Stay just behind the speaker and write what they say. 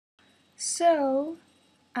So,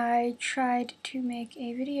 I tried to make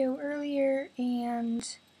a video earlier and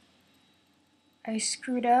I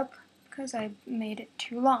screwed up because I made it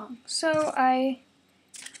too long. So I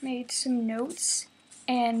made some notes,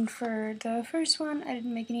 and for the first one I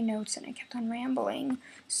didn't make any notes and I kept on rambling.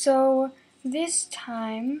 So this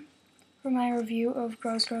time, for my review of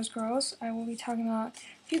Girls, Girls, Girls, I will be talking about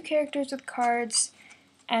a few characters with cards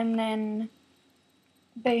and then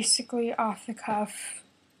basically off the cuff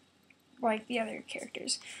like the other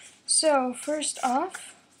characters. So first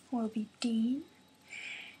off will be Dean,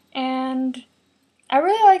 and I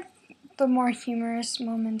really like the more humorous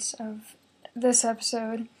moments of this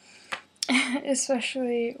episode,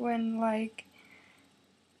 especially when like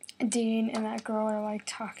Dean and that girl are like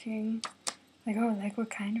talking, like, oh, like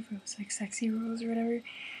what kind of rules, like sexy rules or whatever,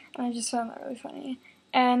 and I just found that really funny.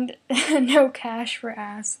 And no cash for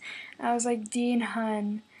ass. I was like, Dean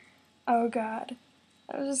Hun, oh god.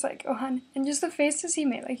 I was just like, oh hun, and just the faces he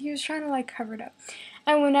made, like he was trying to like cover it up.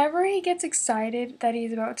 And whenever he gets excited that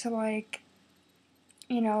he's about to like,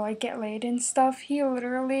 you know, like get laid and stuff, he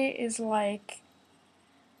literally is like,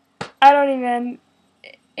 I don't even,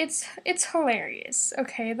 it's hilarious,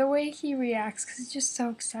 okay, the way he reacts, because he's just so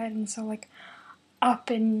excited and so like up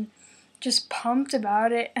and just pumped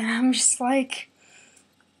about it, and I'm just like,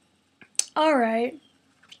 alright,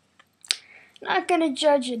 not gonna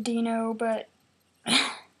judge you, Dino, but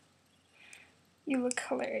you look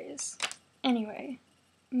hilarious. Anyway,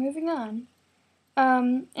 moving on.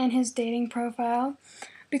 And his dating profile,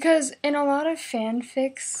 because in a lot of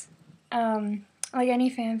fanfics, like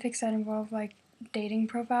any fanfics that involve like dating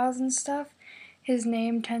profiles and stuff, his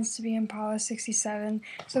name tends to be Impala67.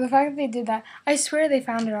 So the fact that they did that, I swear they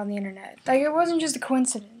found it on the internet. Like it wasn't just a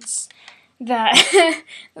coincidence that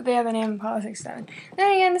that they have the name Impala67.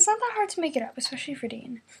 Then again, it's not that hard to make it up, especially for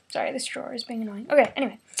Dean. Sorry, this drawer is being annoying. Okay,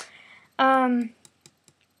 anyway.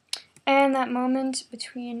 And that moment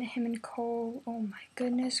between him and Cole, oh my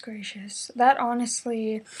goodness gracious. That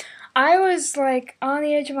honestly, I was like on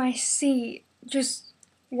the edge of my seat just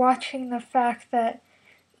watching the fact that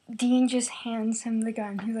Dean just hands him the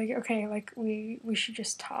gun. He's like, okay, like we should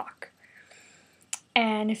just talk.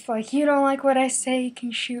 And if like you don't like what I say, you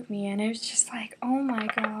can shoot me. And it was just like, oh my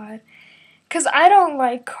god. Because I don't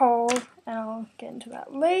like Cole, and I'll get into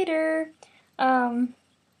that later. And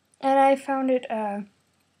I found it,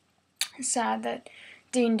 sad that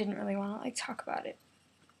Dean didn't really want to like talk about it.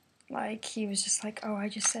 Like he was just like, oh, I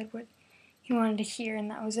just said what he wanted to hear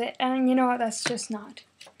and that was it. And you know what, that's just not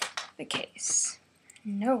the case.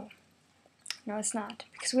 No, it's not,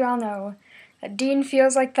 because we all know that Dean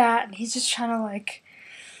feels like that and he's just trying to like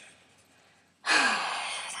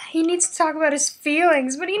he needs to talk about his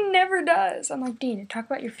feelings, but he never does. I'm like, Dean, talk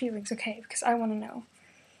about your feelings, okay, because I want to know.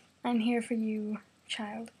 I'm here for you,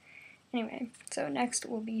 child. Anyway, so next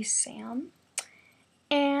will be Sam.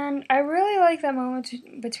 And I really like that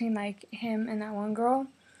moment between like him and that one girl,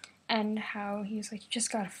 and how he's like, you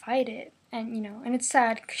just gotta fight it, and you know, and it's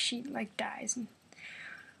sad because she like dies and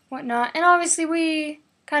whatnot. And obviously we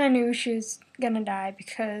kind of knew she was gonna die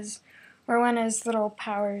because Rowena's little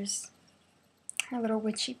powers, her little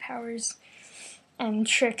witchy powers and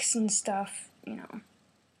tricks and stuff, you know,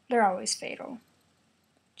 they're always fatal,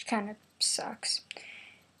 which kind of sucks.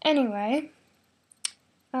 Anyway,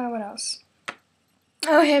 what else?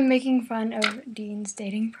 Oh, him making fun of Dean's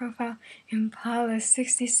dating profile,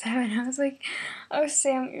 Impala67. I was like, oh,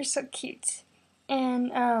 Sam, you're so cute.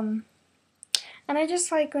 And I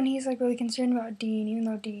just like when he's like really concerned about Dean, even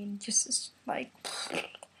though Dean just is like,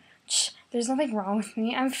 there's nothing wrong with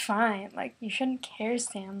me, I'm fine. Like, you shouldn't care,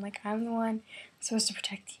 Sam. Like, I'm the one supposed to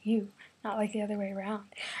protect you, not like the other way around.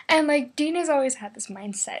 And like, Dean has always had this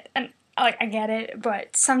mindset, and like, I get it,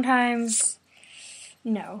 but sometimes,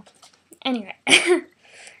 no. Anyway.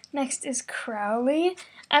 Next is Crowley,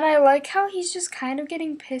 and I like how he's just kind of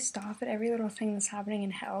getting pissed off at every little thing that's happening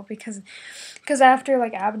in hell, because after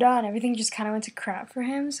like Abaddon, everything just kind of went to crap for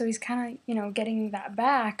him, so he's kind of, you know, getting that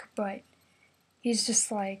back, but he's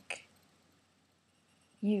just like,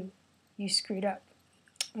 you screwed up.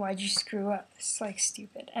 Why'd you screw up? It's like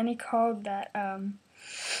stupid. And he called that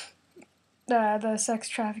the sex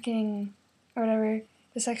trafficking or whatever,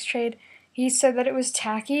 the sex trade, he said that it was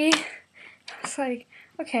tacky. I was like,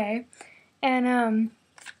 okay. And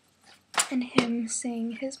him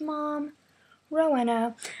seeing his mom,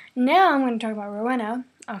 Rowena. Now I'm going to talk about Rowena,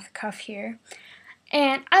 off the cuff here.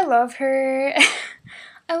 And I love her.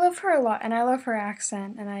 I love her a lot, and I love her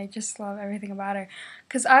accent, and I just love everything about her.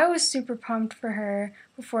 Because I was super pumped for her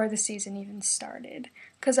before the season even started.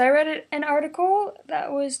 Because I read an article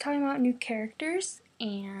that was talking about new characters,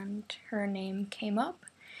 and her name came up.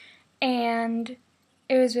 and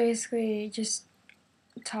it was basically just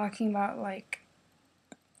talking about, like,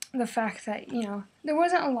 the fact that, you know, there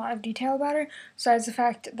wasn't a lot of detail about her, besides the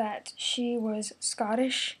fact that she was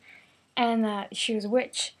Scottish and that she was a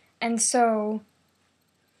witch. And so,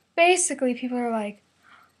 basically, people are like,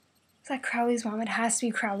 is that Crowley's mom? It has to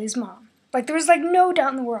be Crowley's mom. Like, there was, like, no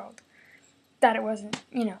doubt in the world that it wasn't,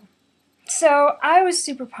 you know. So, I was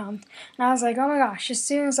super pumped, and I was like, oh my gosh, as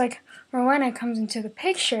soon as, like, Rowena comes into the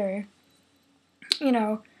picture, you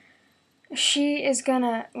know, she is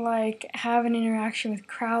gonna, like, have an interaction with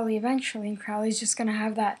Crowley eventually, and Crowley's just gonna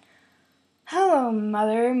have that hello,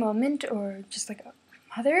 mother moment, or just like a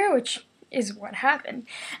mother, which is what happened.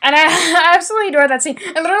 And I absolutely adore that scene.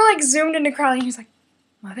 I literally, like, zoomed into Crowley, and he was like,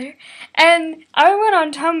 mother? And I went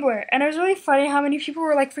on Tumblr, and it was really funny how many people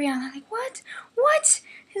were, like, freaking out. They're like, what? What?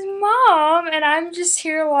 His mom? And I'm just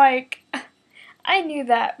here, like, I knew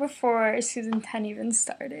that before season 10 even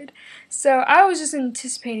started. So I was just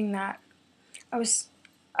anticipating that. I was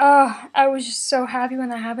just so happy when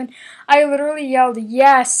that happened. I literally yelled,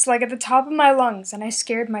 yes, like at the top of my lungs, and I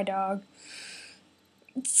scared my dog.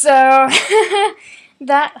 So,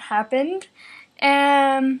 that happened.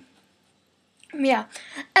 Yeah. And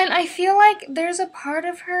I feel like there's a part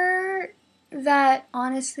of her that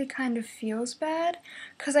honestly kind of feels bad,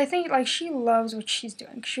 because I think, like, she loves what she's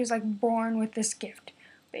doing. She was, like, born with this gift,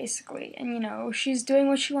 basically. And, you know, she's doing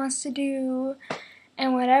what she wants to do,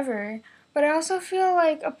 and whatever. But I also feel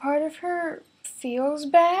like a part of her feels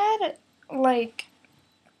bad. Like,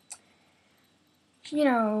 you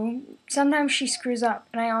know, sometimes she screws up,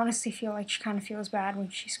 and I honestly feel like she kind of feels bad when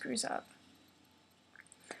she screws up.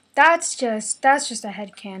 That's just a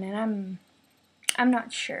headcanon. I'm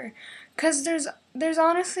not sure. 'Cause there's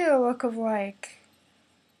honestly a look of, like,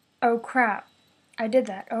 oh crap, I did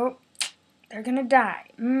that. Oh, they're gonna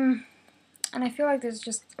die. And I feel like there's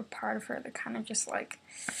just a part of her that kind of just, like,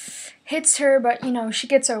 hits her, but, you know, she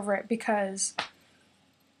gets over it because,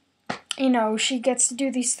 you know, she gets to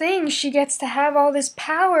do these things. She gets to have all this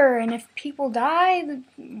power, and if people die,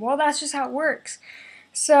 well, that's just how it works.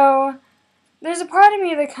 So, there's a part of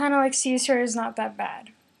me that kind of, like, sees her as not that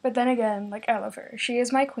bad. But then again, like, I love her. She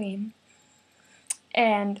is my queen.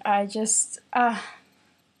 And I just love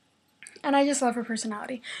her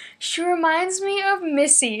personality. She reminds me of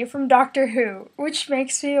Missy from Doctor Who, which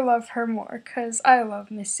makes me love her more, because I love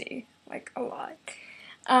Missy, like, a lot.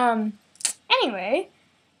 Anyway,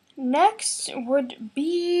 next would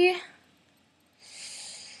be,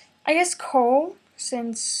 I guess, Cole,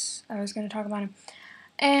 since I was going to talk about him.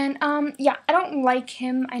 And, yeah, I don't like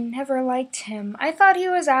him. I never liked him. I thought he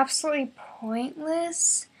was absolutely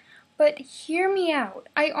pointless, but hear me out.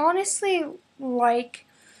 I honestly like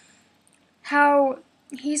how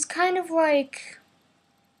he's kind of like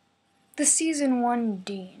the season 1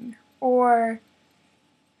 Dean, or,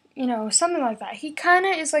 you know, something like that. He kind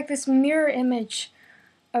of is like this mirror image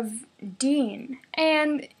of Dean,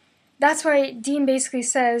 and that's why Dean basically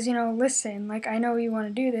says, you know, listen, like, I know you want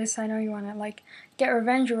to do this, I know you want to, like, get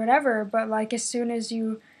revenge or whatever, but, like, as soon as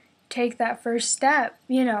you take that first step,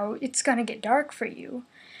 you know, it's gonna get dark for you.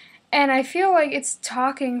 And I feel like it's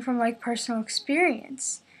talking from, like, personal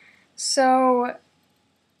experience. So,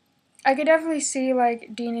 I could definitely see,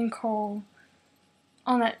 like, Dean and Cole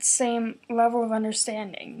on that same level of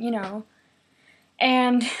understanding, you know,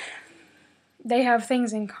 and they have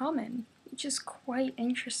things in common, which is quite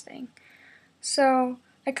interesting. So,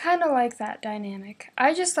 I kind of like that dynamic.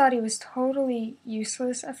 I just thought he was totally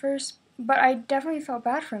useless at first, but I definitely felt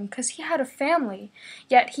bad for him because he had a family,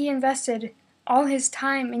 yet he invested all his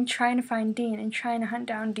time in trying to find Dean and trying to hunt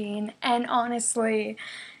down Dean, and honestly,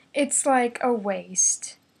 it's like a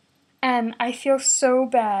waste. And I feel so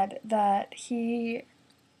bad that he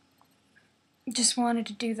just wanted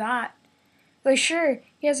to do that. Like, sure,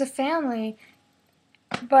 he has a family,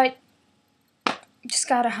 but just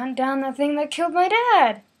gotta hunt down that thing that killed my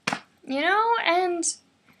dad, you know? And it's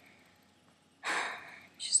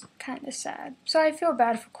just kind of sad. So I feel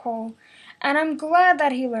bad for Cole, and I'm glad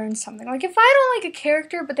that he learned something. Like, if I don't like a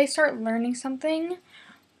character, but they start learning something,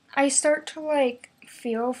 I start to, like,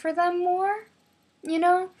 feel for them more, you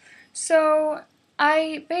know? So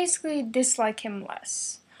I basically dislike him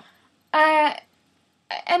less.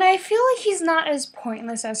 And I feel like he's not as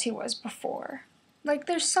pointless as he was before. Like,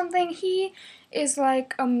 there's something, he is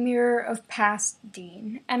like a mirror of past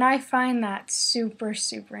Dean, and I find that super,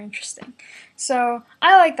 super interesting. So,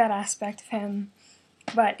 I like that aspect of him,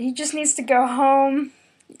 but he just needs to go home,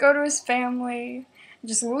 go to his family,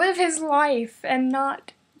 just live his life, and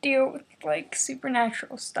not deal with, like,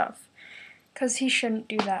 supernatural stuff. Because he shouldn't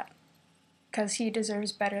do that. Because he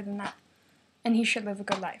deserves better than that. And he should live a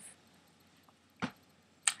good life.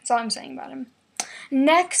 That's all I'm saying about him.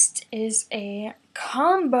 Next is a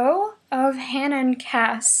combo of Hannah and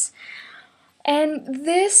Cass. And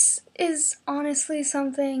this is honestly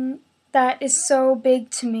something that is so big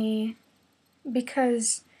to me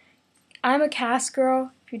because I'm a Cass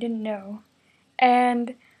girl, if you didn't know.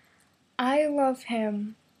 And I love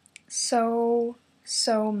him so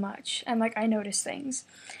much. And like I notice things.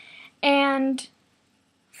 And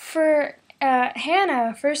for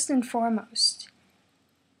Hannah, first and foremost,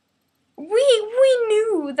 we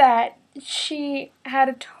knew that she had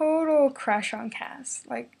a total crush on Cass.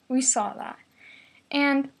 Like, we saw that.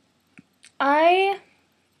 And I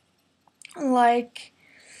like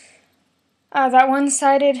that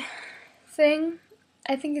one-sided thing.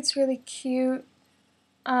 I think it's really cute.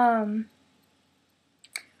 What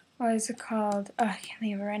is it called? Oh, I can't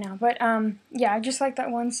think of it right now. But yeah, I just like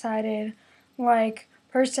that one-sided, like,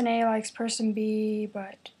 person A likes person B,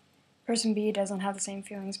 but person B doesn't have the same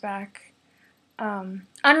feelings back.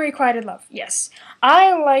 Unrequited love, yes.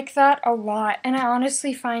 I like that a lot, and I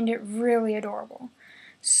honestly find it really adorable.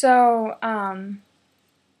 So,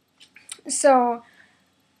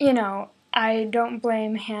 you know, I don't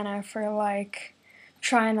blame Hannah for, like,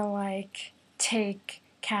 trying to, like, take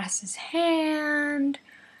Cass's hand,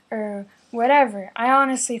 or whatever. I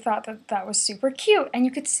honestly thought that that was super cute, and you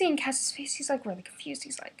could see in Cass's face, he's, like, really confused.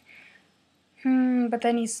 He's like, but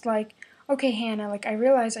then he's like, okay, Hannah, like, I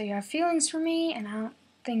realize that you have feelings for me, and I don't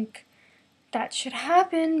think that should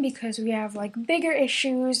happen because we have, like, bigger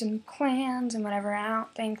issues and plans and whatever. I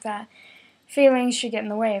don't think that feelings should get in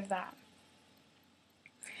the way of that.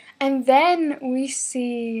 And then we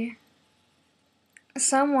see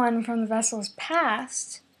someone from the vessel's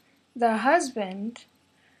past, the husband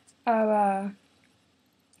of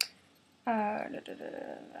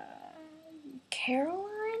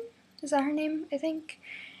Caroline? Is that her name, I think?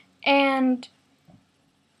 And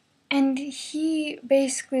he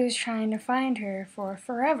basically was trying to find her for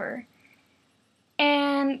forever.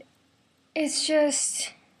 And it's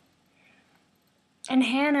just... And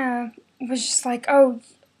Hannah was just like, oh,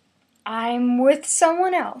 I'm with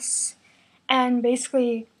someone else. And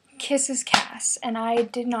basically kisses Cass. And I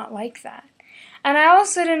did not like that. And I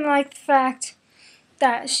also didn't like the fact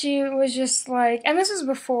that she was just like... And this was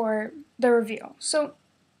before the reveal. So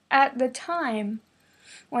at the time...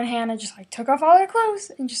 when Hannah just, like, took off all her clothes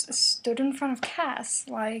and just stood in front of Cass,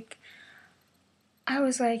 like, I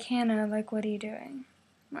was like, Hannah, like, what are you doing?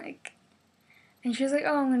 Like, and she was like,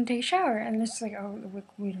 oh, I'm going to take a shower. And it's like, oh,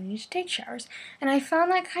 we don't need to take showers. And I found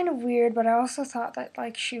that kind of weird, but I also thought that,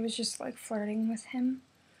 like, she was just, like, flirting with him.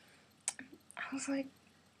 I was like,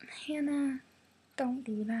 Hannah, don't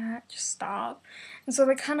do that. Just stop. And so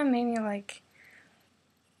that kind of made me, like,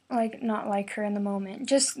 not like her in the moment.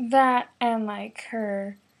 Just that and, like,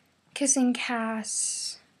 her kissing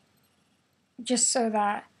Cass just so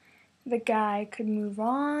that the guy could move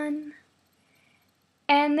on.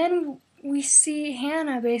 And then we see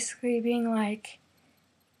Hannah basically being like,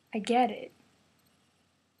 I get it.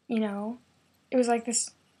 You know? It was like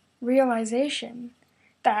this realization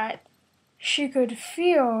that she could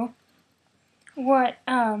feel what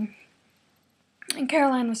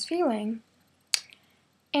Caroline was feeling.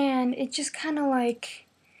 And it just kind of like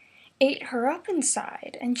ate her up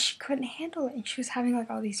inside, and she couldn't handle it, and she was having like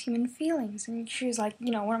all these human feelings, and she was like, you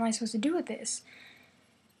know, what am I supposed to do with this?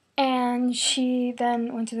 And she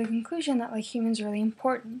then went to the conclusion that like humans are really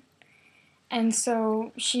important, and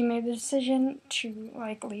so she made the decision to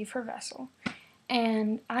like leave her vessel.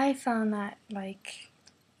 And I found that like,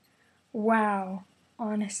 wow,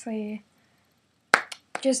 honestly,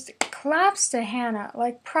 just claps to Hannah,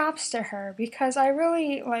 like props to her, because I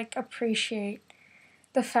really like appreciate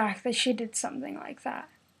the fact that she did something like that.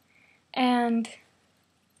 And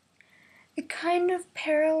it kind of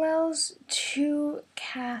parallels to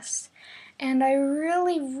Cass. And I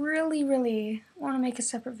really want to make a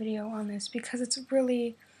separate video on this because it's a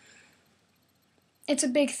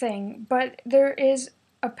big thing. But there is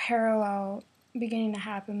a parallel beginning to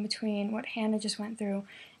happen between what Hannah just went through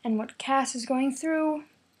and what Cass is going through.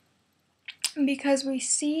 Because we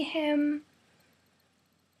see him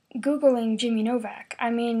Googling Jimmy Novak. I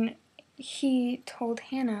mean, he told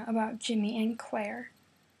Hannah about Jimmy and Claire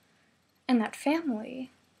and that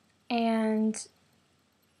family. And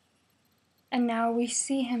now we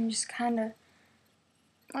see him just kind of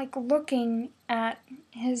like looking at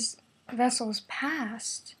his vessel's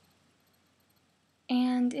past.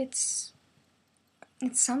 And it's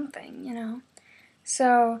something, you know.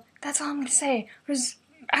 So that's all I'm going to say. It was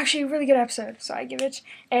actually a really good episode. So I give it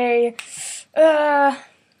an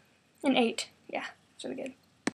 8. Yeah, it's really good.